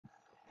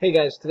Hey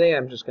guys, today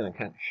I'm just going to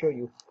kind of show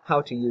you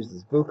how to use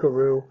this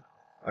Vocaroo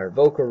or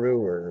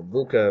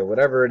Vuca,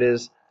 whatever it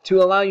is,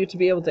 to allow you to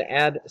be able to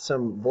add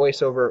some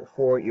voiceover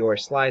for your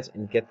slides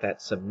and get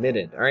that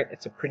submitted. Alright,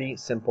 it's a pretty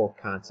simple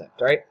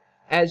concept. Alright,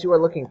 as you are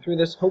looking through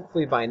this,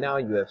 hopefully by now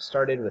you have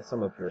started with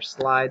some of your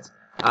slides.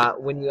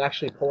 When you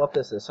actually pull up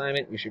this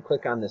assignment, you should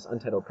click on this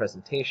untitled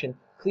presentation.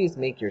 Please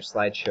make your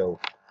slideshow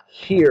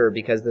here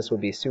because this will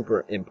be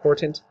super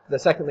important. The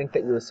second link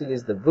that you will see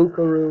is the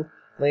Vocaroo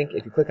link.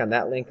 If you click on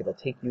that link, it'll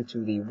take you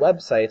to the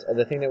website of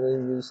the thing that we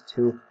use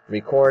to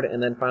record.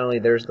 And then finally,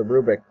 there's the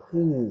rubric.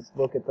 Please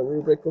look at the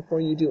rubric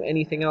before you do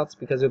anything else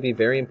because it'll be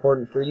very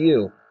important for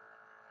you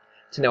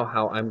to know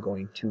how I'm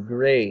going to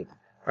grade.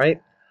 All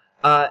right?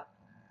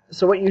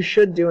 So what you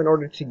should do in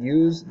order to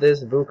use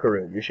this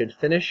Vocaroo, you should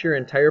finish your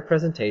entire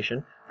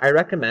presentation. I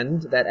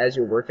recommend that as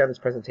you work out this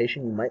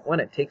presentation, you might want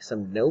to take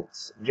some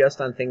notes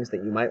just on things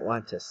that you might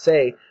want to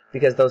say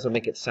because those will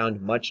make it sound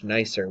much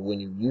nicer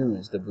when you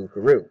use the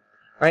Vocaroo.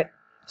 Alright,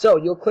 so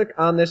you'll click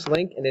on this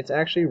link and it's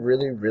actually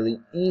really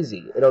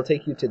easy. It'll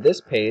take you to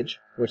this page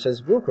which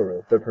says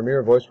Vocaroo, the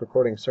premier voice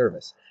recording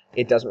service.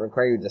 It doesn't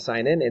require you to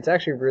sign in. It's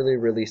actually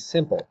really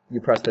simple. You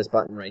press this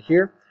button right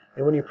here,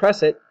 and when you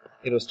press it,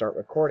 it'll start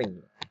recording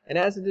you. And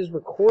as it is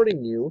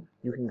recording you,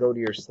 you can go to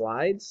your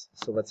slides.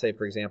 So let's say,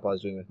 for example, I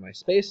was doing with my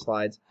space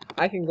slides.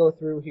 I can go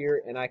through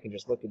here and I can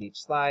just look at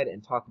each slide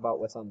and talk about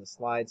what's on the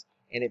slides.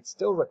 And it's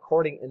still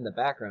recording in the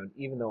background,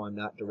 even though I'm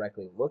not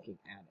directly looking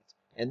at it.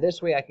 And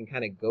this way I can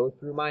kind of go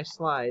through my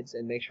slides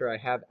and make sure I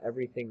have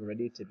everything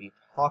ready to be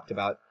talked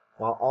about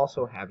while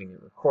also having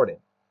it recorded.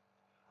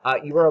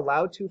 You are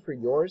allowed to, for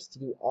yours, to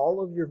do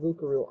all of your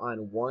Vocaroo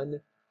on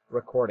one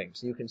recording.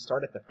 So you can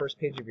start at the first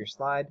page of your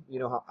slide. You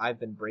know how I've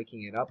been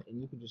breaking it up,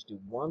 and you can just do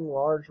one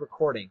large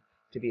recording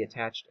to be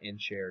attached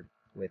and shared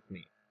with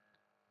me.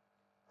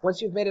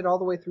 Once you've made it all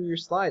the way through your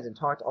slides and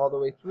talked all the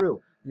way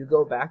through, you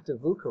go back to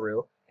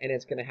Vocaroo, and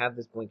it's going to have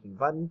this blinking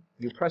button.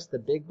 You press the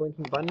big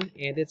blinking button,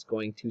 and it's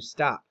going to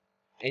stop.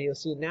 And you'll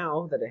see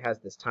now that it has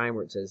this time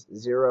where it says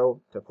 0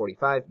 to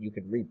 45. You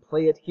can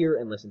replay it here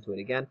and listen to it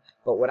again.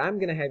 But what I'm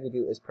going to have you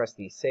do is press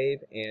the Save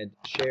and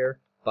Share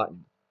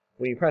button.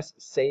 When you press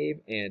Save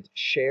and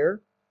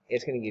Share,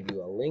 it's going to give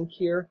you a link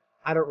here.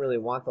 I don't really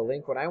want the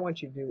link. What I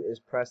want you to do is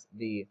press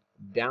the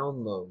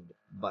Download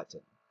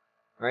button.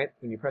 All right?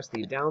 When you press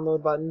the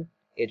Download button,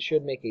 it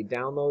should make a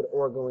download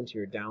or go into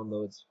your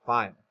Downloads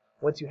file.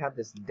 Once you have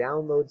this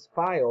Downloads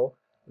file,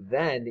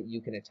 then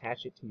you can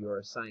attach it to your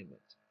assignment.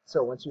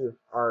 So once you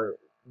are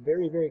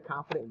very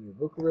confident in your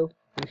Vocaroo,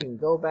 you can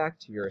go back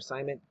to your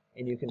assignment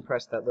and you can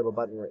press that little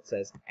button where it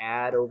says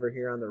Add over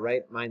here on the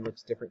right. Mine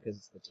looks different because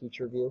it's the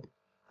teacher view.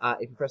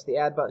 If you press the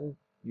Add button,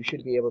 you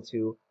should be able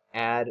to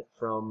add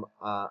from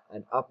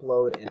an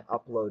upload and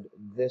upload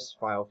this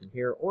file from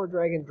here, or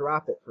drag and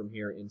drop it from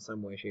here in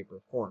some way, shape, or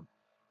form.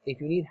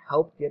 If you need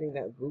help getting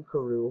that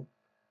Vocaroo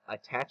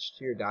attached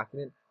to your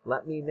document,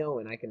 let me know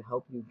and I can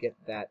help you get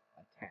that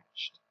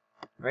attached.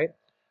 Right?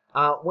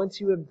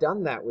 Once you have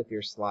done that with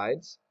your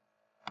slides,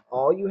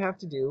 all you have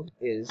to do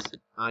is,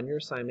 on your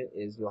assignment,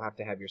 is you'll have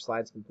to have your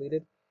slides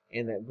completed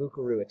and that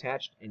Vocaroo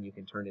attached, and you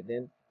can turn it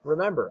in.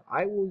 Remember,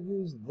 I will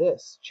use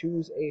this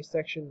Choose a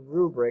Section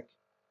rubric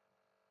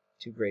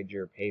to grade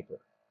your paper,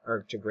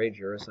 or to grade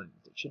your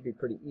assignment. It should be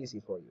pretty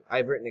easy for you.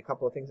 I've written a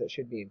couple of things that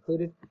should be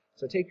included,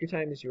 so take your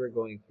time as you are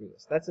going through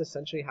this. That's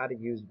essentially how to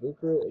use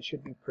Vocaroo. It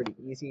should be pretty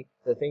easy.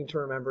 The thing to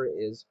remember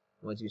is,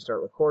 once you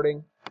start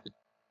recording,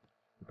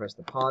 you press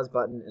the pause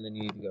button, and then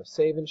you need to go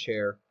Save and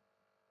Share,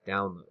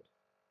 Download.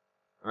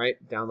 Alright,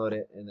 download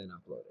it, and then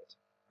upload it.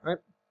 Alright,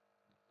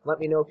 let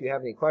me know if you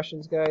have any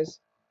questions, guys.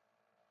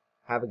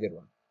 Have a good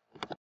one.